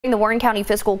The Warren County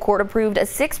Fiscal Court approved a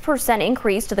 6%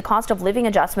 increase to the cost of living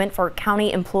adjustment for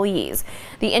county employees.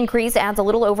 The increase adds a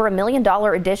little over $1 million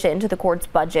addition to the court's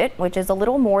budget, which is a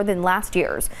little more than last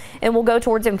year's. It will go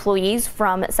towards employees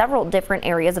from several different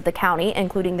areas of the county,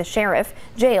 including the sheriff,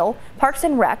 jail, parks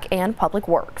and rec, and public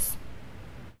works.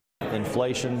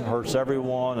 Inflation hurts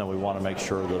everyone, and we want to make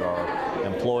sure that our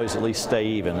employees at least stay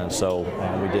even, and so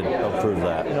we did approve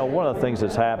that. You know, one of the things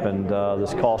that's happened,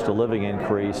 this cost of living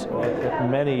increase,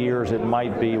 many years it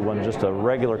might be when just a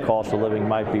regular cost of living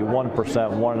might be 1%,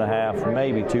 1.5%,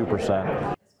 maybe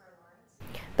 2%.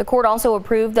 The court also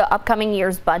approved the upcoming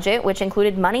year's budget, which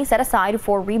included money set aside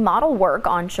for remodel work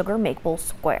on Sugar Maple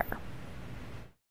Square.